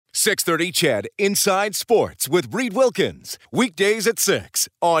630 CHED Inside Sports with Reed Wilkins. Weekdays at 6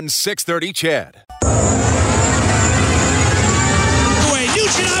 on 630 CHED.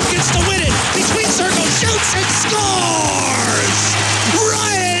 Nugent Hopkins to win it. Between circles, shoots and scores!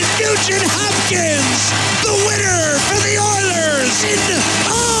 Ryan Nugent Hopkins, the winner for the Oilers in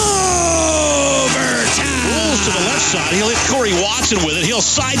overtime. Rolls to the left side. He'll hit Corey Watson with it. He'll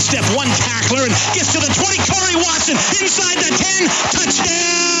sidestep one tackler and gets to the 20. Corey Watson inside the 10.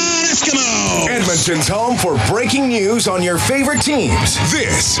 Touchdown, Eskimo. Edmonton's home for breaking news on your favorite teams.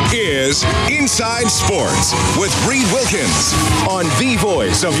 This is Inside Sports with Reed Wilkins on the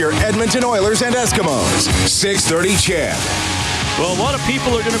voice of your Edmonton Oilers and Eskimos. 630 CHED. Well, a lot of people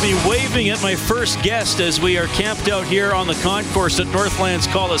are going to be waving at my first guest as we are camped out here on the concourse at Northlands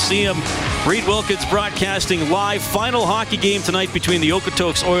Coliseum. Reed Wilkins broadcasting live. Final hockey game tonight between the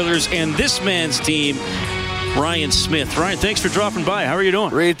Okotoks Oilers and this man's team, Ryan Smith. Ryan, thanks for dropping by. How are you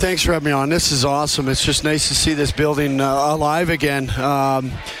doing? Reed, thanks for having me on. This is awesome. It's just nice to see this building alive again. I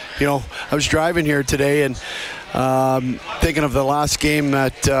was driving here today and thinking of the last game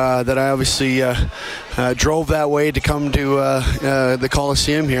that I obviously drove that way to come to the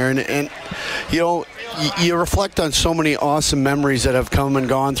Coliseum here, and you reflect on so many awesome memories that have come and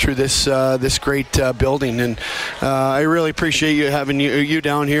gone through this great building, and I really appreciate you having you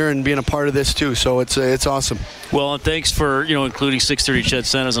down here and being a part of this too. So it's awesome. Well, and thanks for including 630 CHED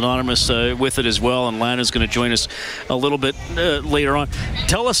Santa's Anonymous with it as well, and Lana's going to join us a little bit later on.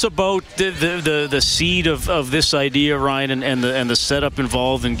 Tell us about the seed of this idea, Ryan, and the setup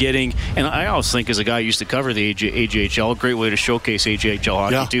involved in getting. And I always think, as a guy who used to cover the AJHL, a great way to showcase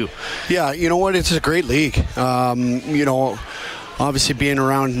AJHL hockey too. Yeah, you know what? It's a great league. Obviously being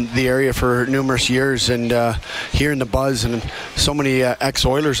around the area for numerous years and hearing the buzz, and so many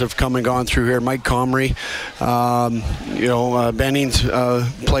ex-Oilers have come and gone through here. Mike Comrie, Bennings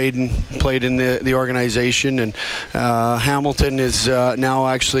played in the organization, and Hamilton is now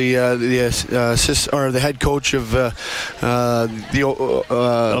actually the head coach of the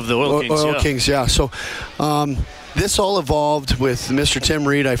Oil Kings. Yeah. So. This all evolved with Mr. Tim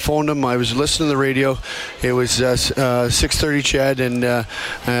Reed. I phoned him. I was listening to the radio. It was 630 CHED, and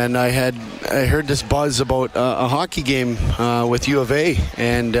I heard this buzz about a hockey game with U of A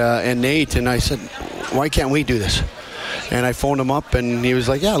and Nate, and I said, why can't we do this? And I phoned him up, and he was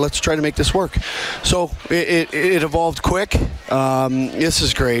like, yeah, let's try to make this work. So it evolved quick. This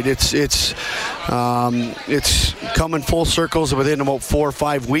is great. It's coming full circles within about 4 or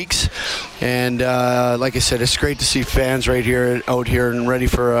 5 weeks. And like I said, it's great to see fans out here and ready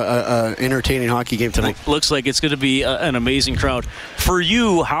for a entertaining hockey game tonight. Looks like it's going to be an amazing crowd. For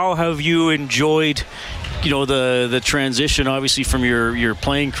you, how have you enjoyed the transition, obviously, from your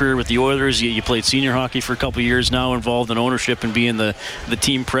playing career with the Oilers? You played senior hockey for a couple of years now, involved in ownership and being the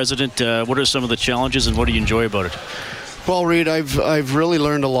team president. What are some of the challenges, and what do you enjoy about it? Well, Reed, I've really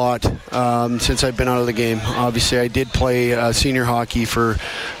learned a lot since I've been out of the game. Obviously, I did play senior hockey for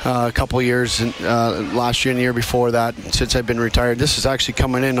a couple of years, last year and the year before that, since I've been retired. This is actually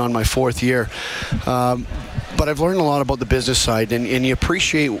coming in on my 4th year. But I've learned a lot about the business side, and you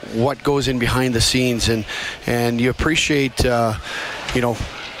appreciate what goes in behind the scenes, and you appreciate, the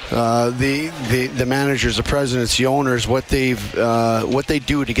managers, the presidents, the owners, what they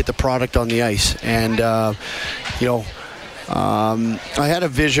do to get the product on the ice, and I had a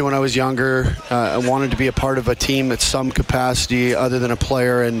vision when I was younger. I wanted to be a part of a team at some capacity other than a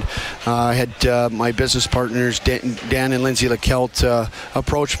player, and I had my business partners, Dan and Lindsay Lekelt,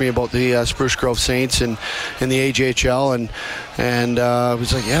 approached me about the Spruce Grove Saints and the AJHL, and I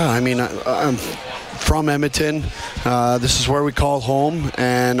was like, yeah, I mean, I'm from Edmonton. This is where we call home,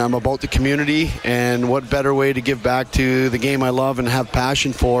 and I'm about the community, and what better way to give back to the game I love and have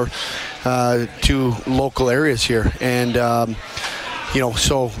passion for to local areas here. And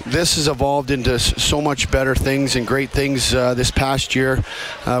so this has evolved into so much better things and great things this past year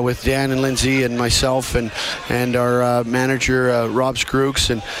with Dan and Lindsay and myself and our manager Rob Scrooks,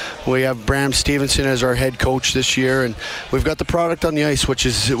 and we have Bram Stevenson as our head coach this year, and we've got the product on the ice,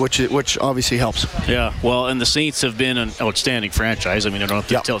 which obviously helps. Yeah, well, and the Saints have been an outstanding franchise. I mean, I don't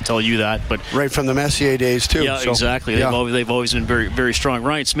have to tell you that, but right from the Messier days too. Yeah, exactly. They've always been very, very strong.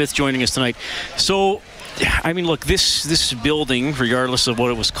 Ryan Smith joining us tonight. So, I mean, look, this building, regardless of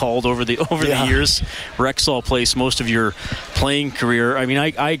what it was called over the years, Rexall Place, most of your playing career. I mean,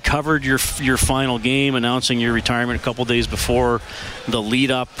 I covered your final game, announcing your retirement a couple days before the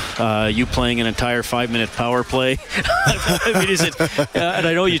lead up. You playing an entire 5-minute power play. I mean, is it? And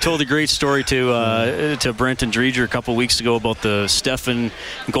I know you told a great story to Brenton Dreger a couple weeks ago about the Stefan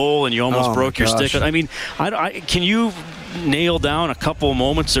goal, and you almost broke your stick. I mean, can you nail down a couple of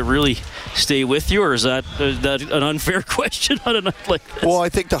moments that really stay with you, or is that an unfair question on a night like this? Well, I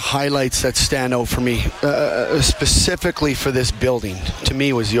think the highlights that stand out for me, specifically for this building, to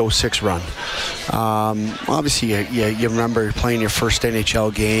me was the 06 run. Obviously, you remember playing your first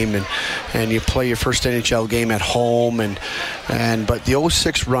NHL game, and you play your first NHL game at home, but the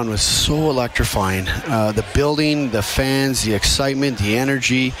 06 run was so electrifying. The building, the fans, the excitement, the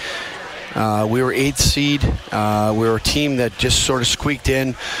energy. We were 8th seed. We were a team that just sort of squeaked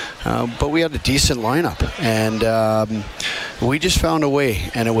in, but we had a decent lineup, and we just found a way,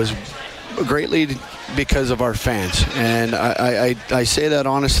 and it was greatly because of our fans. And I say that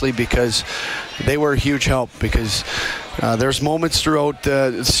honestly because they were a huge help, because there's moments throughout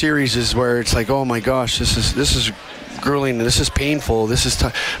the series where it's like, oh my gosh, this is grueling, this is painful, this is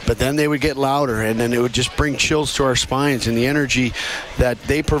tough. But then they would get louder, and then it would just bring chills to our spines, and the energy that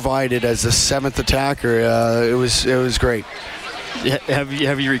they provided as the 7th attacker, it was great.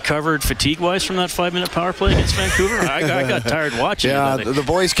 Have you recovered fatigue-wise from that 5-minute power play against Vancouver? I got tired watching. Yeah, the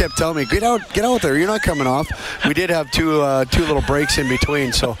boys kept telling me, get out there, you're not coming off. We did have two little breaks in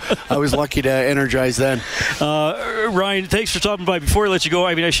between, so I was lucky to energize then. Ryan, thanks for stopping by. Before I let you go,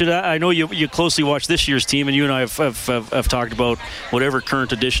 I know you closely watch this year's team, and you and I have talked about whatever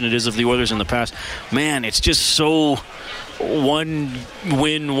current edition it is of the Oilers in the past. Man, it's just so one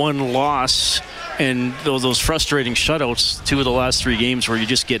win, one loss. And those frustrating shutouts, 2 of the last 3 games where you're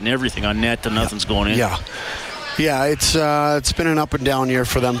just getting everything on net and nothing's going in. Yeah, it's been an up and down year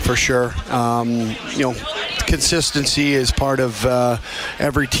for them for sure. Consistency is part of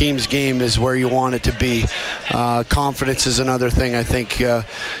every team's game, is where you want it to be. Confidence is another thing. I think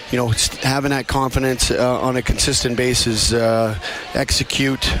having that confidence on a consistent basis,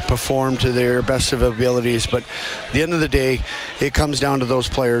 execute, perform to their best of abilities. But at the end of the day, it comes down to those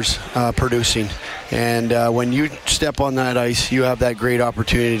players producing. And when you step on that ice, you have that great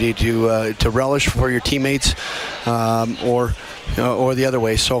opportunity to relish for your teammates, or the other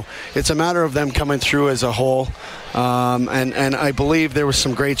way. So it's a matter of them coming through as a whole. And I believe there was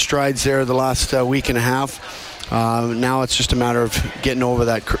some great strides there the last week and a half. Now it's just a matter of getting over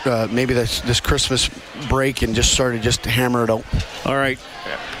that, maybe this Christmas break, and just sort of just hammer it out. All right.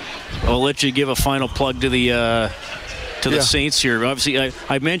 I'll let you give a final plug to the Saints here. Obviously,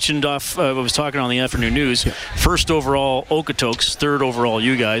 I mentioned I was talking on the afternoon news. Yeah. First overall, Okotoks. Third overall,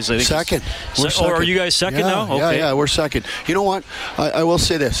 you guys. I think second. Second. Are you guys second now? Okay. Yeah, we're second. You know what? I will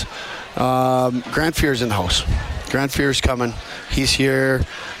say this. Grant Fear's in the house. Grant Fear's coming. He's here.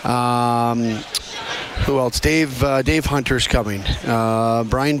 Who else? Dave Hunter's coming.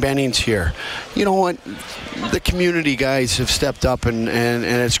 Brian Benning's here. You know what? The community guys have stepped up, and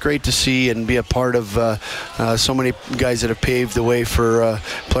it's great to see and be a part of so many guys that have paved the way for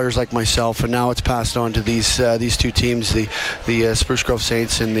players like myself. And now it's passed on to these 2 teams, the Spruce Grove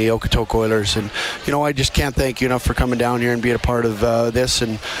Saints and the Okotoks Oilers. And I just can't thank you enough for coming down here and being a part of this.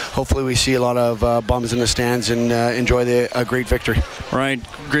 And hopefully we see a lot of bums in the stands and enjoy a great victory. Ryan,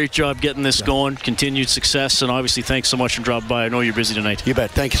 great job getting this going. Continued success, and obviously thanks so much for dropping by. I know you're busy tonight. You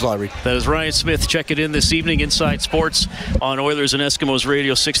bet. Thank you so much, Reed. That is Ryan Smith. Check it in this evening, Inside Sports on Oilers and Eskimos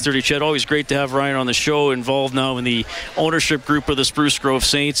Radio, 6:30. Chet, always great to have Ryan on the show, involved now in the ownership group of the Spruce Grove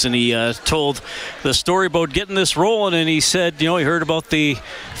Saints, and he told the story about getting this rolling, and he said, he heard about the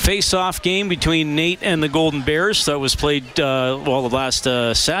face-off game between Nate and the Golden Bears that was played, the last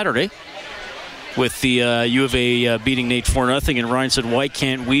Saturday, with the U of A beating Nate 4-0, and Ryan said, why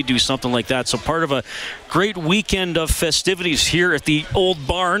can't we do something like that? So part of a great weekend of festivities here at the Old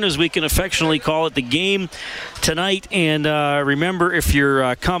Barn, as we can affectionately call it, the game tonight. And remember, if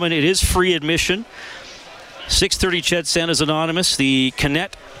you're coming, it is free admission. 6:30 Ched Santa's Anonymous, the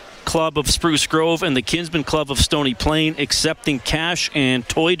Canet Club of Spruce Grove and the Kinsman Club of Stony Plain accepting cash and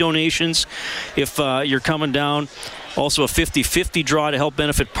toy donations if you're coming down. Also a 50-50 draw to help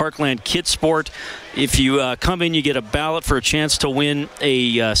benefit Parkland Kids Sport. If you come in, you get a ballot for a chance to win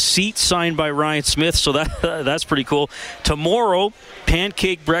a seat signed by Ryan Smith, so that's pretty cool. Tomorrow,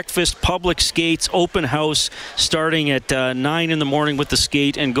 pancake breakfast, public skates, open house, starting at 9 in the morning with the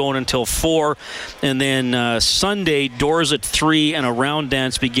skate and going until 4. And then Sunday, doors at 3 and a round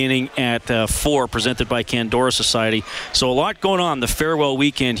dance beginning at 4, presented by Candora Society. So a lot going on, the farewell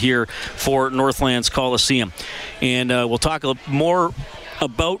weekend here for Northlands Coliseum. And we'll talk a little more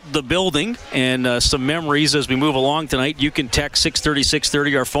about the building and some memories as we move along tonight. You can text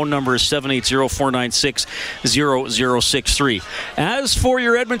 630-630. Our phone number is 780-496-0063. As for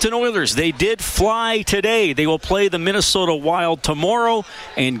your Edmonton Oilers, they did fly today. They will play the Minnesota Wild tomorrow.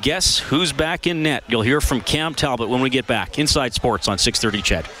 And guess who's back in net? You'll hear from Cam Talbot when we get back. Inside Sports on 630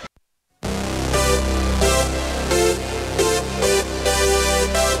 Ched.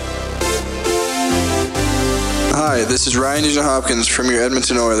 Hi, this is Ryan Nugent-Hopkins from your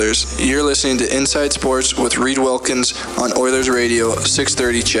Edmonton Oilers. You're listening to Inside Sports with Reed Wilkins on Oilers Radio,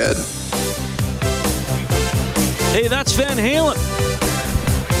 630 CHED. Hey, that's Van Halen.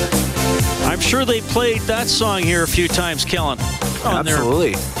 I'm sure they played that song here a few times, Kellen, on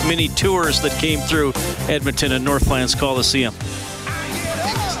Absolutely. their mini tours that came through Edmonton and Northlands Coliseum.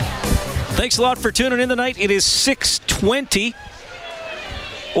 Thanks a lot for tuning in tonight. It is 6:20.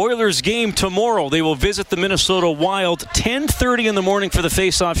 Oilers game tomorrow. They will visit the Minnesota Wild 10:30 in the morning for the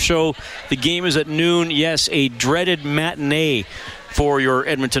face-off show. The game is at noon. Yes, a dreaded matinee for your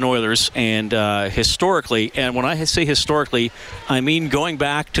Edmonton Oilers. And historically, and when I say historically, I mean going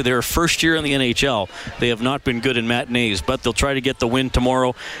back to their first year in the NHL, they have not been good in matinees, but they'll try to get the win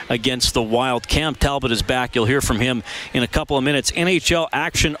tomorrow against the Wild. Cam Talbot is back. You'll hear from him in a couple of minutes. NHL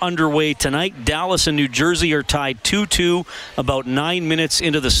action underway tonight. Dallas and New Jersey are tied 2-2 about 9 minutes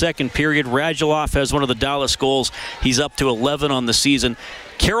into the second period. Radulov has one of the Dallas goals. He's up to 11 on the season.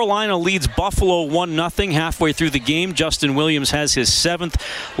 Carolina leads Buffalo 1-0 halfway through the game. Justin Williams has his 7th.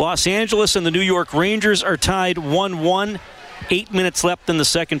 Los Angeles and the New York Rangers are tied 1-1. 8 minutes left in the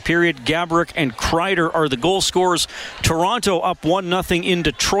second period. Gaborik and Kreider are the goal scorers. Toronto up 1-0 in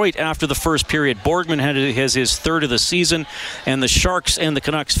Detroit after the first period. Borgman has his 3rd of the season. And the Sharks and the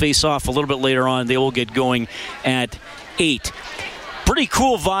Canucks face off a little bit later on. They will get going at 8. Pretty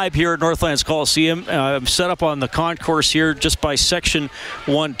cool vibe here at Northlands Coliseum. I'm set up on the concourse here just by section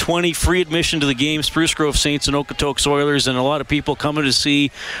 120. Free admission to the game. Spruce Grove Saints and Okotoks Oilers, and a lot of people coming to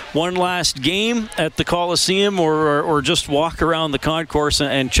see one last game at the Coliseum or just walk around the concourse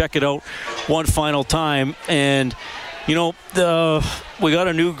and check it out one final time. And you know, we got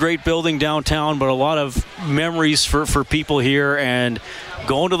a new great building downtown, but a lot of memories for people here, and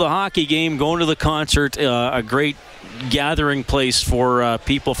going to the hockey game, going to the concert, a great gathering place for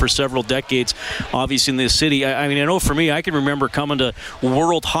people for several decades, obviously in this city. I mean, I know for me, I can remember coming to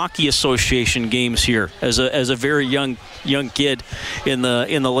World Hockey Association games here as a very young kid in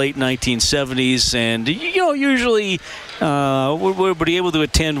the late 1970s, and you know, usually would be able to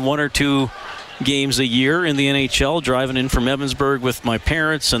attend 1 or 2 games a year in the NHL, driving in from Evansburg with my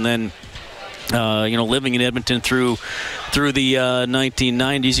parents, and then living in Edmonton through the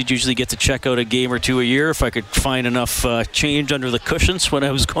 1990s, you'd usually get to check out a game or 2 a year if I could find enough change under the cushions when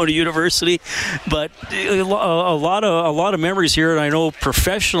I was going to university. But a lot of memories here, and I know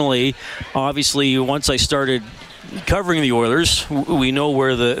professionally, obviously, once I started covering the Oilers, we know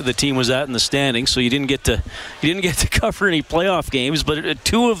where the team was at in the standings, so you didn't get to cover any playoff games, but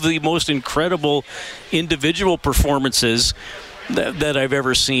 2 of the most incredible individual performances that I've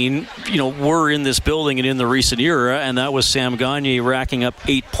ever seen, were in this building and in the recent era, and that was Sam Gagner racking up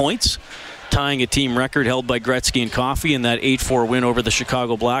 8 points, tying a team record held by Gretzky and Coffey in that 8-4 win over the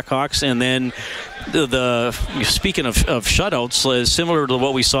Chicago Blackhawks. And then speaking of shutouts, similar to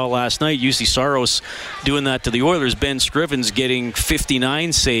what we saw last night, UC Saros doing that to the Oilers. Ben Scrivens getting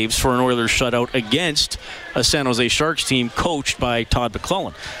 59 saves for an Oilers shutout against a San Jose Sharks team coached by Todd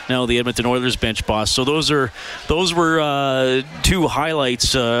McClellan, now the Edmonton Oilers bench boss. So those were 2 highlights,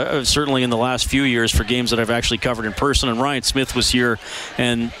 certainly in the last few years, for games that I've actually covered in person. And Ryan Smith was here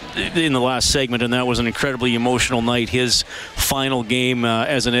and in the last segment, and that was an incredibly emotional night. His final game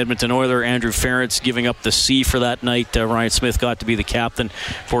as an Edmonton Oiler. Andrew Ferentz giving up the C for that night. Ryan Smith got to be the captain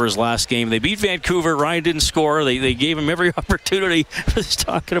for his last game. They beat Vancouver. Ryan didn't score. They gave him every opportunity. I was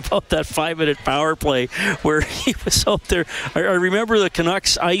talking about that 5-minute power play where he was out there. I remember the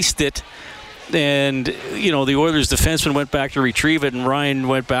Canucks iced it, and the Oilers defenseman went back to retrieve it, and Ryan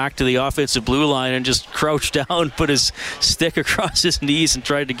went back to the offensive blue line and just crouched down, put his stick across his knees, and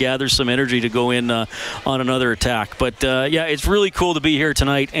tried to gather some energy to go in on another attack. But it's really cool to be here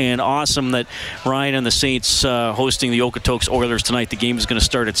tonight, and awesome that Ryan and the Saints hosting the Okotoks Oilers tonight. The game is going to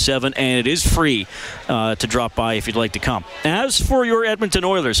start at 7, and it is free to drop by if you'd like to come. As for your Edmonton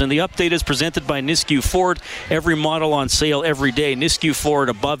Oilers, and the update is presented by Nisku Ford. Every model on sale every day. Nisku Ford,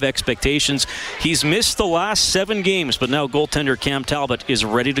 above expectations. He's missed the last 7 games, but now goaltender Cam Talbot is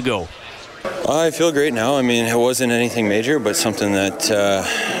ready to go. I feel great now. I mean, it wasn't anything major, but something that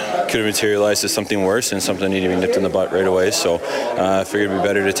could have materialized as something worse and something that needed to be nipped in the butt right away. So I figured it'd be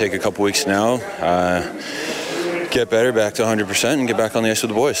better to take a couple weeks now, get better, back to 100%, and get back on the ice with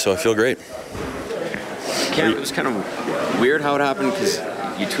the boys. So I feel great. Cam, it was kind of weird how it happened because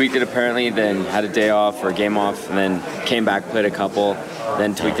you tweaked it apparently, then had a day off or a game off, and then came back, played a couple,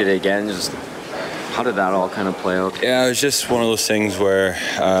 then tweaked it again. Just how did that all kind of play out? Yeah, it was just one of those things where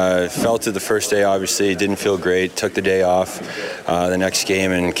felt it the first day, obviously. Didn't feel great. Took the day off the next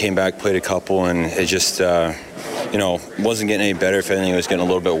game and came back, played a couple, and it just wasn't getting any better. If anything, it was getting a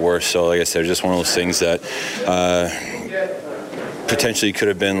little bit worse. So, like I said, just one of those things that potentially could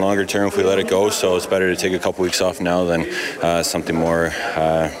have been longer term if we let it go. So it's better to take a couple weeks off now than something more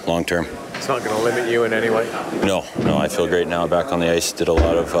long term. It's not going to limit you in any way? No, I feel great now back on the ice. Did a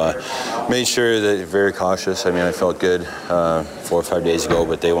lot of, made sure that very cautious. I mean, I felt good 4 or 5 days ago,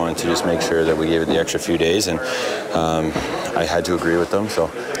 but they wanted to just make sure that we gave it the extra few days, and I had to agree with them.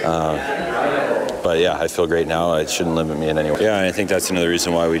 So, but yeah, I feel great now. It shouldn't limit me in any way. Yeah, and I think that's another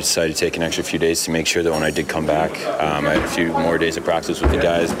reason why we decided to take an extra few days to make sure that when I did come back, I had a few more days of practice with the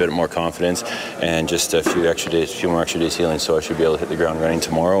guys, a bit more confidence, and just a few more extra days healing. So I should be able to hit the ground running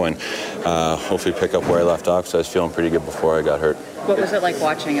tomorrow and hopefully pick up where I left off. So I was feeling pretty good before I got hurt. What was it like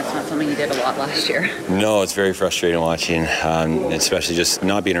watching? It's not something you did a lot last year. No, it's very frustrating watching, especially just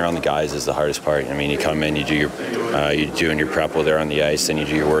not being around the guys is the hardest part. I mean, you come in, you do your prep while they're on the ice, and you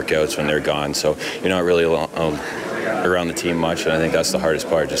do your workouts when they're gone. So you're not really around the team much, and I think that's the hardest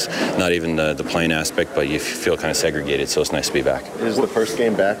part. Just not even the playing aspect, but you feel kind of segregated. So it's nice to be back. Is the first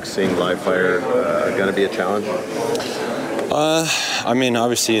game back, seeing live fire, going to be a challenge? I mean,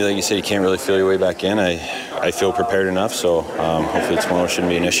 obviously, like you said, you can't really feel your way back in. I feel prepared enough, so hopefully tomorrow shouldn't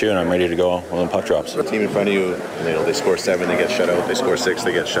be an issue, and I'm ready to go when the puck drops. The team in front of you, they score 7, they get shut out. They score 6,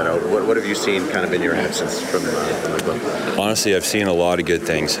 they get shut out. What have you seen kind of in your absence from the club? Honestly, I've seen a lot of good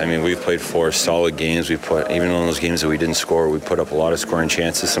things. I mean, we've played 4 solid games. Even on those games that we didn't score, we put up a lot of scoring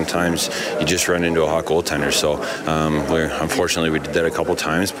chances. Sometimes you just run into a hot goaltender. So unfortunately, we did that a couple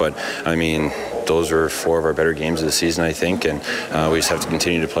times, but I mean, those are 4 of our better games of the season, I think, and we just have to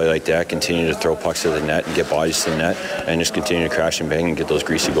continue to play like that, continue to throw pucks to the net and get bodies to the net, and just continue to crash and bang and get those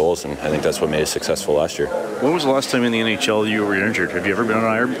greasy goals, and I think that's what made us successful last year. When was the last time in the NHL you were injured? Have you ever been on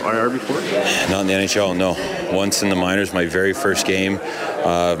IR before? Not in the NHL, no. Once in the minors, my very first game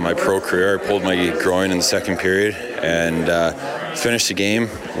of my pro career, I pulled my groin in the second period, and finished the game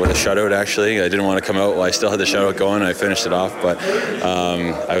with a shutout, actually. I didn't want to come out while I still had the shutout going. I finished it off, but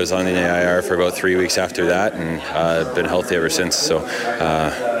I was on the IR for about 3 weeks after that, and I've been healthy ever since. So,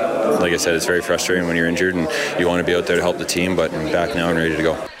 like I said, it's very frustrating when you're injured and you want to be out there to help the team, but I'm back now and ready to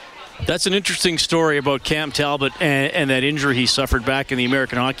go. That's an interesting story about Cam Talbot and that injury he suffered back in the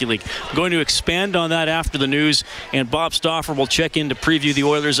American Hockey League. I'm going to expand on that after the news, and Bob Stauffer will check in to preview the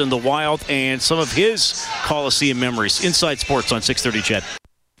Oilers and the Wild and some of his Coliseum memories. Inside Sports on 630 CHED.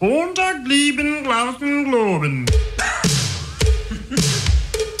 Montag, lieben, glauben, globen.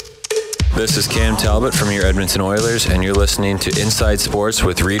 This is Cam Talbot from your Edmonton Oilers, and you're listening to Inside Sports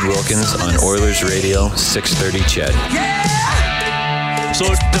with Reed Wilkins on Oilers Radio 630 CHED. So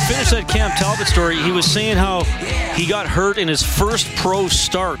to finish that Cam Talbot story, he was saying how he got hurt in his first pro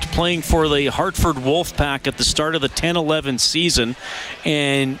start playing for the Hartford Wolfpack at the start of the 10-11 season,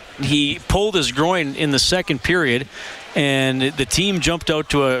 and he pulled his groin in the second period, and the team jumped out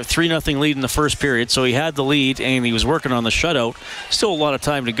to a 3-0 lead in the first period, so he had the lead and he was working on the shutout. Still a lot of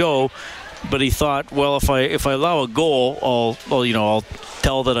time to go, but he thought, well, if I allow a goal, I'll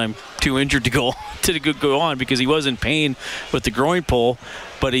tell that I'm too injured to go on, because he was in pain with the groin pull.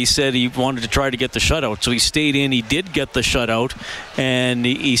 But he said he wanted to try to get the shutout, so he stayed in. He did get the shutout, and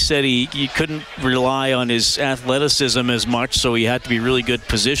he said he couldn't rely on his athleticism as much, so he had to be really good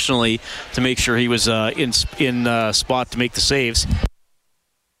positionally to make sure he was in spot to make the saves.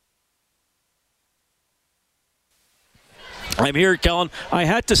 I'm here, Kellen. I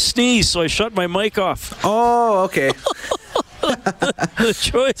had to sneeze, so I shut my mic off. Oh, okay.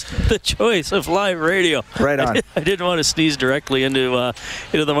 the choice of live radio. Right on. I didn't want to sneeze directly into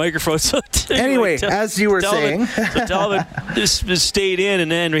the microphone. So anyway, as you were saying, so Talbot just stayed in,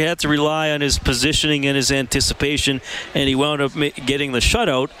 and then we had to rely on his positioning and his anticipation, and he wound up getting the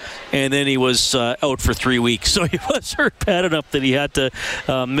shutout, and then he was out for 3 weeks. So he was hurt bad enough that he had to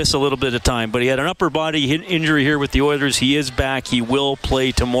miss a little bit of time. But he had an upper body injury here with the Oilers. He is back. He will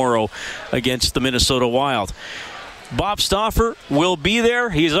play tomorrow against the Minnesota Wild. Bob Stauffer will be there.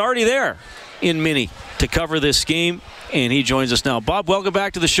 He's already there in Minnie to cover this game, and he joins us now. Bob, welcome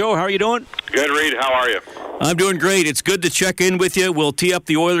back to the show. How are you doing? Good, Reed. How are you? I'm doing great. It's good to check in with you. We'll tee up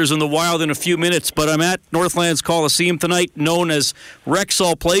the Oilers and the Wild in a few minutes, but I'm at Northlands Coliseum tonight, known as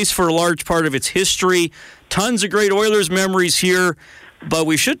Rexall Place for a large part of its history. Tons of great Oilers memories here. But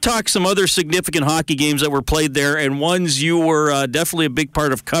we should talk some other significant hockey games that were played there, and ones you were definitely a big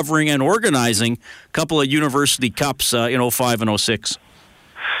part of covering and organizing. A couple of University Cups in 05 and 06.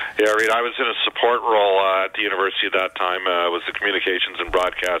 Yeah, Reed, I was in a support role at the university at that time. I was the communications and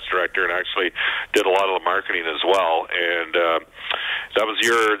broadcast director and actually did a lot of the marketing as well. And that was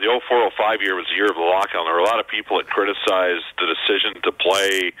the 04-05 year was the year of the lockout. There were a lot of people that criticized the decision to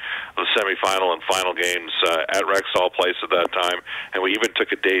play the semifinal and final games at Rexall Place at that time. And we even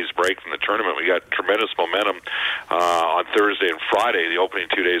took a day's break from the tournament. We got tremendous momentum on Thursday and Friday, the opening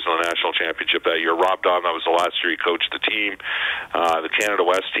 2 days of the national championship that year. Rob Dahm, that was the last year he coached the team. The Canada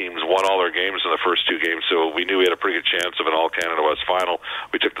West teams won all their games in the first two games, so we knew we had a pretty good chance of an all-Canada West final.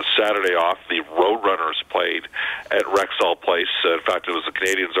 We took the Saturday off. The Roadrunners played at Rexall Place. In fact, it was the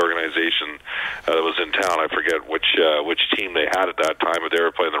Canadians organization that was in town. I forget which team they had at that time, but they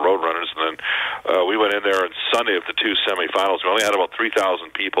were playing the Roadrunners. And then we went in there on Sunday of the two semifinals. We only had about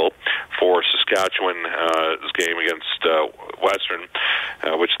 3,000 people for Saskatchewan's game against Western,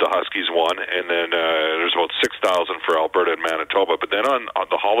 which the Huskies won. And then there's about 6,000 for Alberta and Manitoba. But then on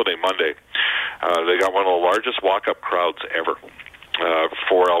the holiday Monday, they got one of the largest walk-up crowds ever.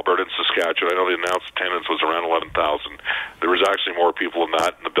 For Alberta and Saskatchewan. I know the announced attendance was around 11,000. There was actually more people than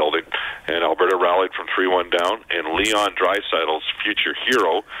that in the building. And Alberta rallied from 3-1 down. And Leon Draisaitl's future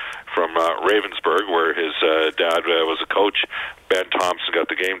hero from Ravensburg, where his dad was a coach, Ben Thompson, got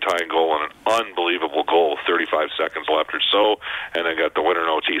the game-tying goal and an unbelievable goal, 35 seconds left or so, and then got the winner in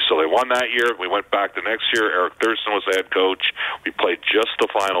OT. So they won that year. We went back the next year. Eric Thurston was the head coach. We played just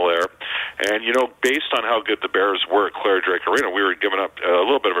the final there. And, based on how good the Bears were at Clare Drake Arena, we were giving up a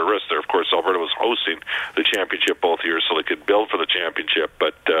little bit of a risk there. Of course, Alberta was hosting the championship both years, so they could build for the championship,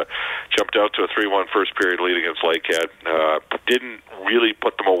 but jumped out to a 3-1 first period lead against Lakehead. Didn't really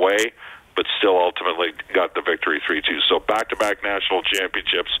put them away, but still ultimately got the victory 3-2. So back-to-back national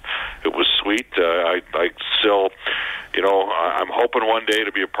championships. It was sweet. I still, I'm hoping one day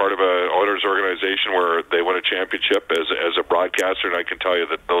to be a part of a Oilers organization where they win a championship as a broadcaster, and I can tell you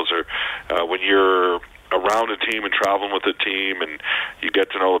that those are, when you're around a team and traveling with a team and you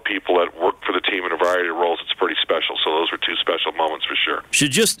get to know the people that work for the team in a variety of roles, it's pretty special. So those were two special moments for sure.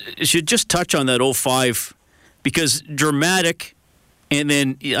 Should just touch on that 05, because dramatic. And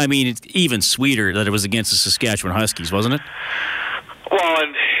then, it's even sweeter that it was against the Saskatchewan Huskies, wasn't it? Well,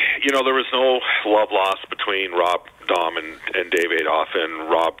 and, there was no love lost between Rob Dahm and Dave Adolph, and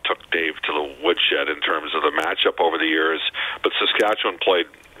Rob took Dave to the woodshed in terms of the matchup over the years. But Saskatchewan played,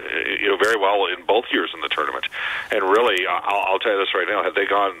 very well in both years in the tournament. And really, I'll tell you this right now, had they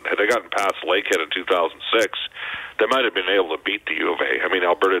gotten past Lakehead in 2006, they might have been able to beat the U of A.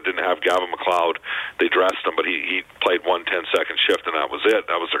 Alberta didn't have Gavin McLeod. They dressed him, but he played 1 10-second shift, and that was it.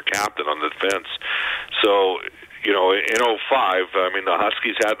 That was their captain on the defense. So, in 05, the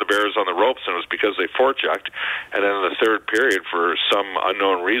Huskies had the Bears on the ropes, and it was because they forechecked. And then in the third period, for some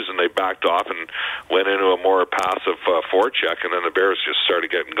unknown reason, they backed off and went into a more passive forecheck, and then the Bears just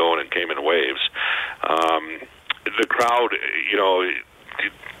started getting going and came in waves. The crowd,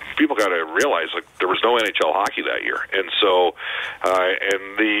 people got to realize there was no NHL hockey that year, and so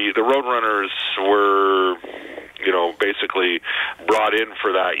and the Roadrunners were basically brought in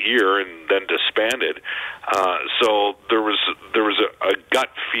for that year and then disbanded. So there was a gut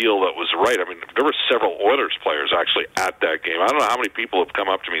feel that was right. There were several Oilers players actually at that game. I don't know how many people have come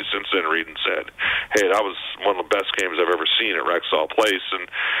up to me since then, Reed, and said, "Hey, that was one of the best games I've ever seen at Rexall Place," and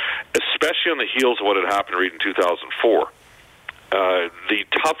especially on the heels of what had happened, Reed, in 2004. The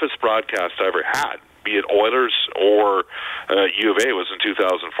toughest broadcast I ever had, be it Oilers or U of A, was in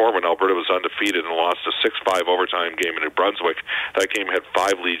 2004 when Alberta was undefeated and lost a 6-5 overtime game in New Brunswick. That game had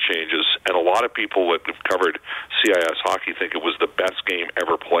 5 lead changes, and a lot of people that have covered CIS hockey think it was the best game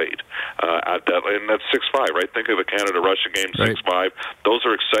ever played at that. And that's 6-5, right? Think of the Canada-Russia game, 6-5. Those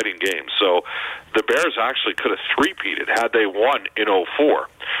are exciting games. So the Bears actually could have three-peated had they won in 04.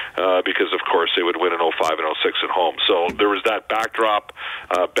 Because, of course, they would win in 05 and 06 at home. So there was that backdrop.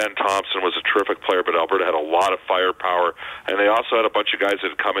 Ben Thompson was a terrific player, but Alberta had a lot of firepower. And they also had a bunch of guys that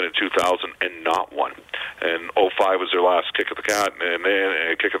had come in 2000 and not won. And 05 was their last kick at the can, and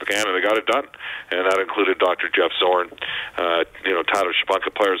they got it done. And that included Dr. Jeff Zorn, Tyler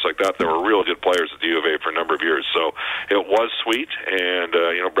Shapunka, players like that. They were real good players at the U of A for a number of years. So it was sweet. And,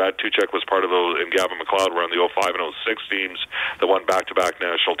 Brad Tuchek was part of those, and Gavin McLeod were on the 05 and 06 teams that won back-to-back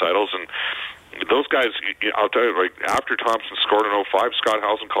national titles. And those guys, I'll tell you, after Thompson scored in 05, Scott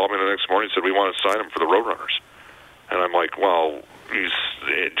Housen called me the next morning and said, "We want to sign him for the Roadrunners." And I'm like, well, he's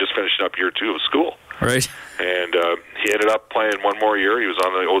just finishing up year 2 of school. Right. And he ended up playing one more year. He was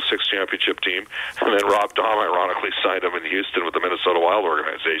on the 06 championship team. And then Rob Dahm, ironically, signed him in Houston with the Minnesota Wild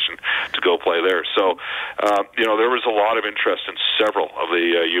organization to go play there. So, there was a lot of interest in several of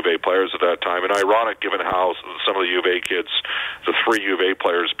the U of A players at that time. And ironic, given how some of the U of A kids, the three U of A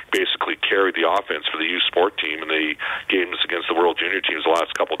players, basically carried the offense for the U Sport team in the games against the World Junior teams the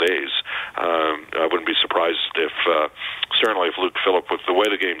last couple days. I wouldn't be surprised if, certainly if Luke Phillip, with the way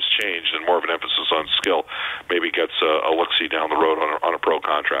the game's changed and more of an emphasis on skill, maybe gets a look-see down the road on a pro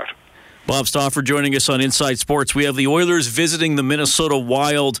contract. Bob Stauffer joining us on Inside Sports. We have the Oilers visiting the Minnesota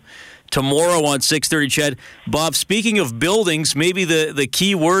Wild tomorrow on 6:30. Chad, Bob, speaking of buildings, maybe the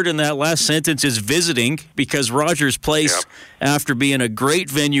key word in that last sentence is visiting, because Rogers Place, after being a great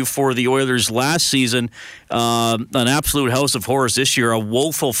venue for the Oilers last season, an absolute house of horrors this year, a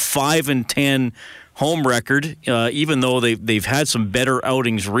woeful 5-10 home record, even though they've had some better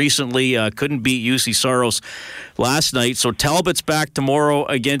outings recently. Couldn't beat UC Saros last night. So Talbot's back tomorrow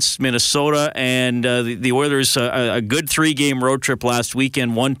against Minnesota, and the Oilers, a good 3-game road trip last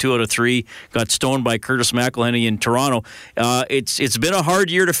weekend, won 2 out of 3, got stoned by Curtis McElhinney in Toronto. It's been a hard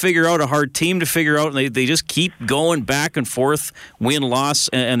year to figure out, a hard team to figure out, and they just keep going back and forth, win-loss,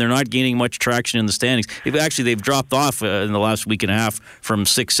 and they're not gaining much traction in the standings. They've dropped off in the last week and a half from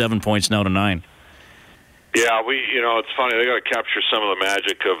 6-7 points now to 9. Yeah, it's funny. They got to capture some of the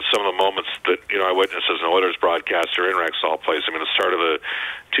magic of some of the moments that, I witnessed as an Oilers broadcaster in Rexall Place. I mean, the start of the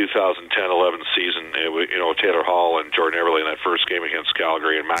 2010-11 season, Taylor Hall and Jordan Eberle in that first game against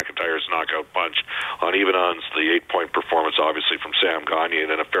Calgary, and McIntyre's knockout punch on even-ons, the 8-point performance, obviously, from Sam Gagner,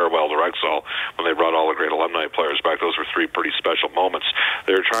 and then a farewell to Rexall when they brought all the great alumni players back. Those were 3 pretty special moments.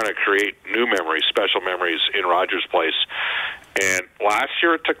 They were trying to create new memories, special memories in Rogers Place. And last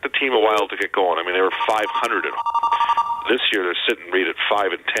year, it took the team a while to get going. I mean, they were 500 at home. This year, they're sitting right at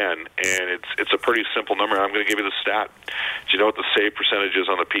 5-10, and it's a pretty simple number. I'm going to give you the stat. Do you know what the save percentage is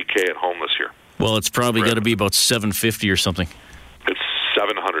on the PK at home this year? Well, it's probably got to be about 750 or something. It's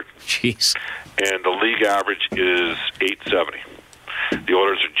 700. Jeez. And the league average is 870. The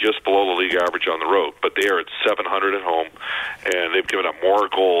Oilers are just below the league average on the road, but they are at 700 at home, and they've given up more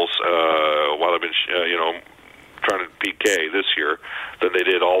goals while they've been, trying to PK this year than they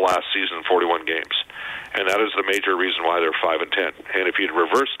did all last season in 41 games. And that is the major reason why they're 5-10. And if you'd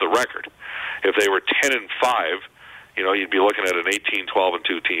reverse the record, if they were 10-5, you'd be looking at an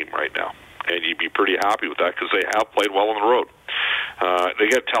 18-12-2 team right now. And you'd be pretty happy with that, because they have played well on the road. They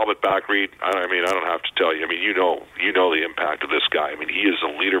get Talbot back, Reed. I don't have to tell you. I mean, you know the impact of this guy. I mean, he is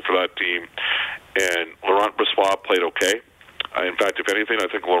a leader for that team. And Laurent Brossoit played okay. In fact, if anything, I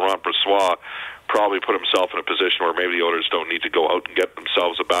think Laurent Brossoit probably put himself in a position where maybe the Oilers don't need to go out and get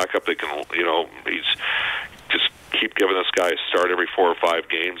themselves a backup. They can, he's just keep giving this guy a start every 4 or 5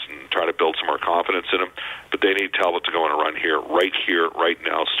 games and try to build some more confidence in him. But they need Talbot to go on a run here, right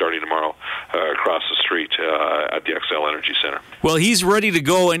now, starting tomorrow, across the street at the XL Energy Center. Well, he's ready to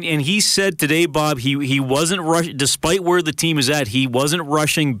go, and he said today, Bob, he wasn't rushing, despite where the team is at, he wasn't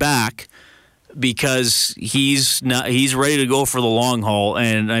rushing back, because he's ready to go for the long haul,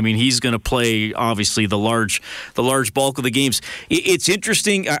 and I mean he's going to play obviously the large bulk of the games. It's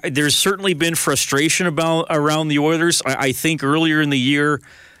interesting. There's certainly been frustration around the Oilers. I think earlier in the year,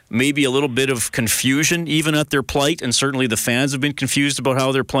 maybe a little bit of confusion even at their plight, and certainly the fans have been confused about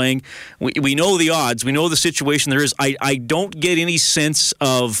how they're playing. We know the odds. We know the situation there is. I don't get any sense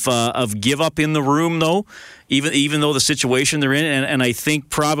of give up in the room, though, even though the situation they're in. And I think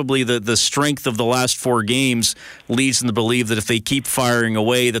probably the strength of the last 4 games leads them to believe that if they keep firing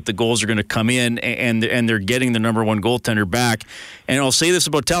away, that the goals are going to come in, and they're getting the number 1 goaltender back. And I'll say this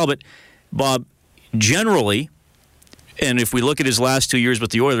about Talbot, Bob, generally, and if we look at his last 2 years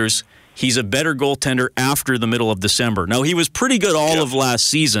with the Oilers, he's a better goaltender after the middle of December. Now, he was pretty good all of last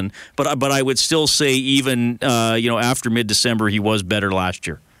season, but I would still say even after mid-December, he was better last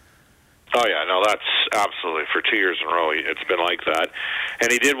year. Oh, yeah, no, that's absolutely. For 2 years in a row, it's been like that.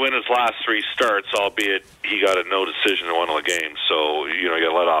 And he did win his last 3 starts, albeit he got a no decision in one of the games. So, he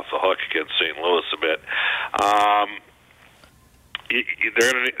got let off the hook against St. Louis a bit.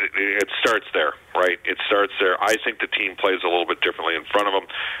 It starts there, right? It starts there. I think the team plays a little bit differently in front of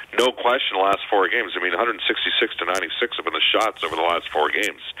them. No question, the last 4 games. I mean, 166 to 96 have been the shots over the last 4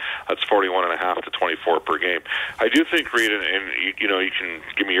 games. That's 41.5 to 24 per game. I do think, Reed, and you can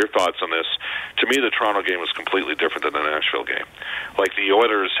give me your thoughts on this. To me, the Toronto game was completely different than the Nashville game. Like, the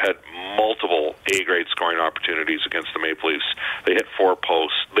Oilers had multiple A-grade scoring opportunities against the Maple Leafs. They hit 4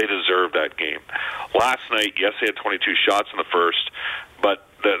 posts. They deserved that game. Last night, yes, they had 22 shots in the first, but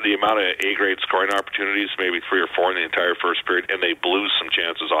the amount of A-grade scoring opportunities, maybe 3 or 4 in the entire first period, and they blew some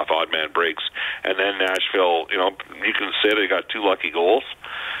chances off odd man breaks. And then Nashville, you can say they got 2 lucky goals.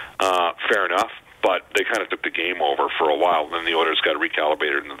 Fair enough. But they kind of took the game over for a while, and then the Oilers got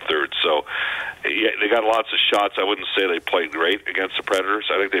recalibrated in the third. So yeah, they got lots of shots. I wouldn't say they played great against the Predators.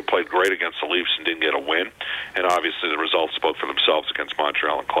 I think they played great against the Leafs and didn't get a win. And obviously the results spoke for themselves against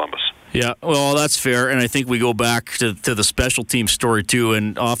Montreal and Columbus. Yeah, well, that's fair, and I think we go back to the special team story, too,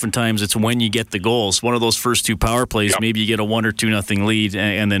 and oftentimes it's when you get the goals. One of those first 2 power plays, maybe you get a 1 or 2-0 lead,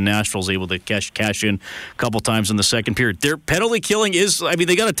 and then Nashville's able to cash in a couple times in the second period. Their penalty killing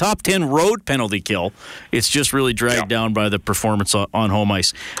they got a top 10 road penalty kill. It's just really dragged down by the performance on home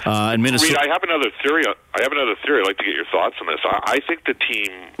ice. And Minnesota. Reed, I have another theory. I'd like to get your thoughts on this. I think the team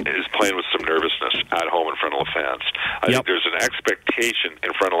is playing with some nervousness at home in front of the fans. I think there's an expectation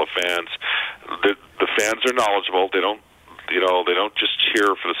in front of the fans. The fans are knowledgeable. They don't just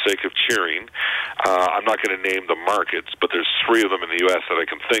cheer for the sake of cheering. I'm not going to name the markets, but there's 3 of them in the U.S. that I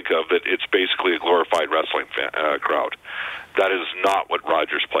can think of that it's basically a glorified wrestling crowd. That is not what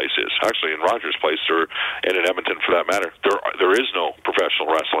Rogers Place is. Actually, in Rogers Place, and in Edmonton for that matter, there is no professional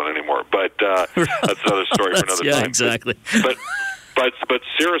wrestling anymore. But that's another story for another time. Exactly. But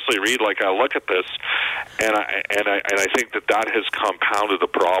seriously, Reed, I look at this, and I think that has compounded the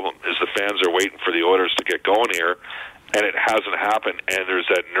problem. Is the fans are waiting for the Oilers to get going here, and it hasn't happened. And there's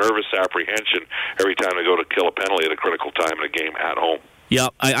that nervous apprehension every time they go to kill a penalty at a critical time in a game at home. Yeah,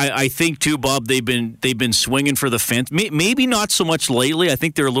 I think too, Bob. They've been swinging for the fence. Maybe not so much lately. I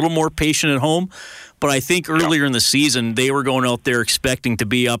think they're a little more patient at home. But I think earlier in the season they were going out there expecting to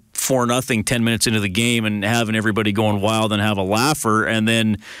be up 4-0 10 minutes into the game and having everybody going wild and have a laugher. And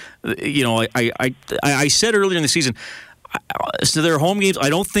then, I said earlier in the season, so their home games, I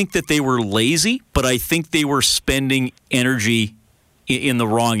don't think that they were lazy, but I think they were spending energy in the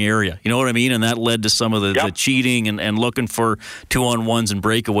wrong area. You know what I mean? And that led to some of the cheating and looking for 2-on-1s and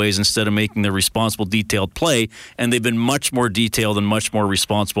breakaways instead of making the responsible, detailed play. And they've been much more detailed and much more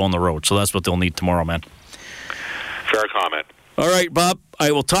responsible on the road. So that's what they'll need tomorrow, man. Fair comment. All right, Bob.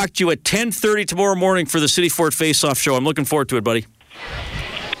 I will talk to you at 10:30 tomorrow morning for the City Fort Face-Off show. I'm looking forward to it, buddy.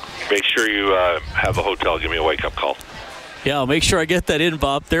 Make sure you have the hotel give me a wake-up call. Yeah, I'll make sure I get that in,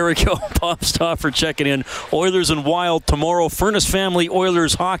 Bob. There we go. Bob Stauffer checking in. Oilers and Wild tomorrow. Furnace Family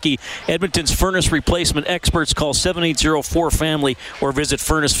Oilers Hockey. Edmonton's furnace replacement experts. Call 780-4FAMILY or visit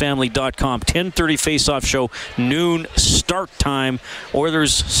furnacefamily.com. 10:30 face-off show, noon start time.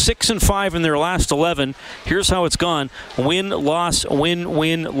 Oilers 6-5 in their last 11. Here's how it's gone. Win, loss, win,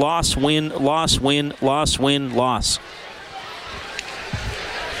 win, loss, win, loss, win, loss, win, loss.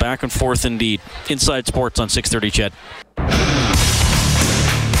 Back and forth indeed. Inside Sports on 630 CHED.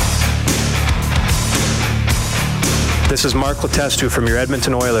 This is Mark Letestu from your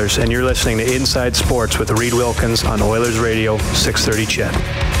Edmonton Oilers, and you're listening to Inside Sports with Reed Wilkins on Oilers Radio, 630 CHED.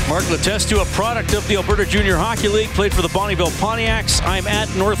 Mark Letestu, a product of the Alberta Junior Hockey League, played for the Bonnyville Pontiacs. I'm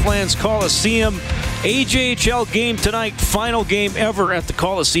at Northlands Coliseum. AJHL game tonight, final game ever at the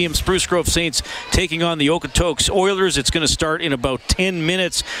Coliseum. Spruce Grove Saints taking on the Okotoks Oilers. It's going to start in about 10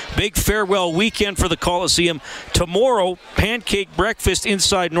 minutes. Big farewell weekend for the Coliseum. Tomorrow, pancake breakfast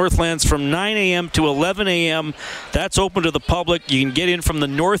inside Northlands from 9 a.m. to 11 a.m. That's open to the public. You can get in from the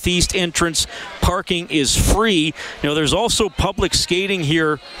northeast entrance. Parking is free. Now, there's also public skating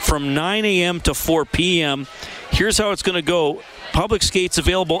here from 9 a.m. to 4 p.m. Here's how it's going to go. Public skates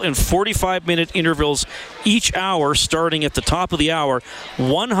available in 45-minute intervals each hour, starting at the top of the hour.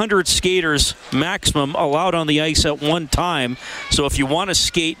 100 skaters maximum allowed on the ice at one time. So if you want to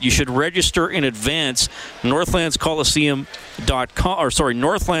skate, you should register in advance. Northlands Coliseum.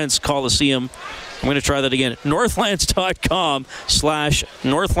 I'm going to try that again.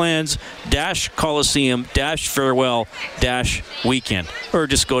 Northlands.com/Northlands-Coliseum-farewell-weekend. Or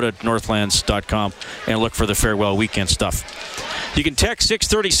just go to northlands.com and look for the farewell weekend stuff. You can text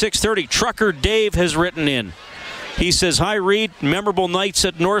 630-630. Trucker Dave has written in. He says, hi, Reed. Memorable nights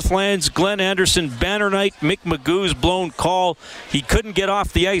at Northlands. Glenn Anderson, banner night. Mick Magoo's blown call. He couldn't get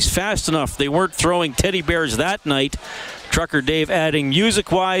off the ice fast enough. They weren't throwing teddy bears that night. Trucker Dave adding,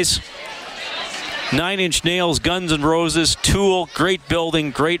 music-wise, 9 Inch Nails, Guns N' Roses, Tool, great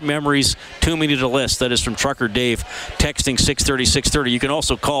building, great memories, too many to list. That is from Trucker Dave, texting 630-630. You can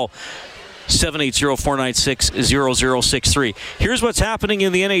also call 780-496-0063. Here's what's happening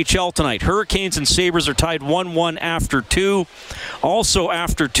in the NHL tonight. Hurricanes and Sabres are tied 1-1 after 2. Also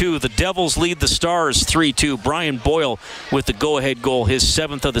after 2, the Devils lead the Stars 3-2. Brian Boyle with the go-ahead goal, his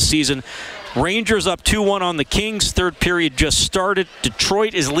 7th of the season. Rangers up 2-1 on the Kings. Third period just started.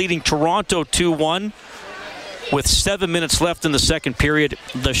 Detroit is leading Toronto 2-1. with 7 minutes left in the second period.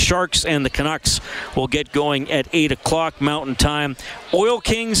 The Sharks and the Canucks will get going at 8 o'clock Mountain Time. Oil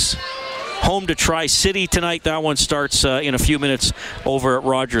Kings home to Tri-City tonight. That one starts in a few minutes over at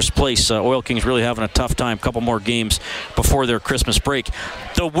Rogers Place. Oil Kings really having a tough time. A couple more games before their Christmas break.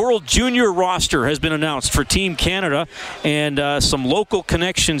 The World Junior roster has been announced for Team Canada, and some local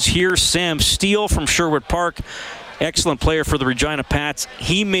connections here. Sam Steele from Sherwood Park, excellent player for the Regina Pats.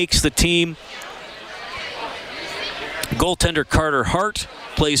 He makes the team. Goaltender Carter Hart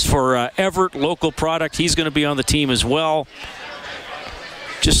plays for Everett, local product. He's going to be on the team as well.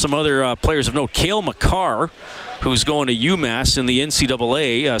 Just some other players of note. Cale Makar, who's going to UMass in the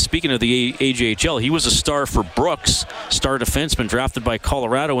NCAA. Speaking of the AJHL, he was a star for Brooks, star defenseman drafted by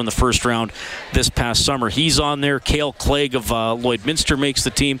Colorado in the first round this past summer. He's on there. Cale Clegg of Lloydminster makes the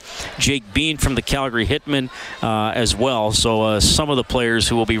team. Jake Bean from the Calgary Hitmen as well. So some of the players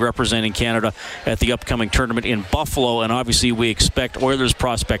who will be representing Canada at the upcoming tournament in Buffalo. And obviously we expect Oilers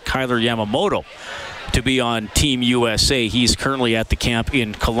prospect Kyler Yamamoto to be on Team USA. He's currently at the camp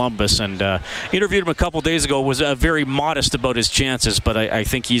in Columbus, and interviewed him a couple days ago. Was very modest about his chances, but I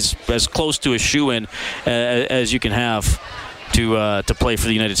think he's as close to a shoe-in as you can have to play for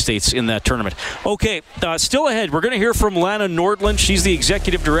the United States in that tournament. Okay, still ahead, we're going to hear from Lana Nordland. She's the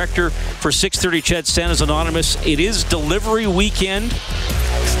executive director for 630 CHED Santa's Anonymous. It is delivery weekend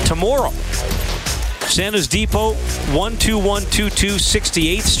tomorrow. Santa's Depot, 12122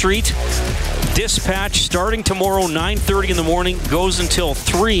 68th Street. Dispatch starting tomorrow 9:30 in the morning, goes until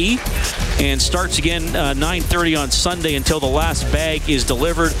 3, and starts again 9:30 on Sunday until the last bag is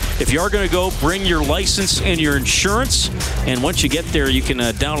delivered. If you are going to go, bring your license and your insurance, and once you get there, you can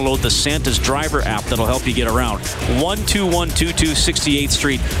download the Santa's Driver app that'll help you get around. 12122 68th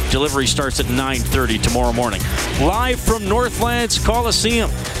Street. Delivery starts at 9:30 tomorrow morning. Live from Northlands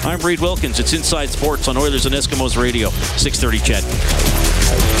Coliseum, I'm Reed Wilkins. It's Inside Sports on Oilers and Eskimos Radio, 630 CHED.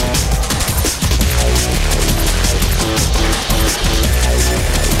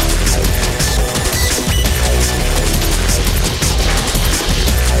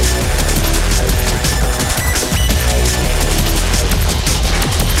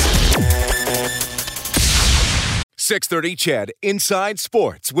 .630 CHED Inside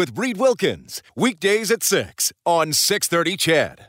Sports with Reed Wilkins. Weekdays at 6 on 630 CHED.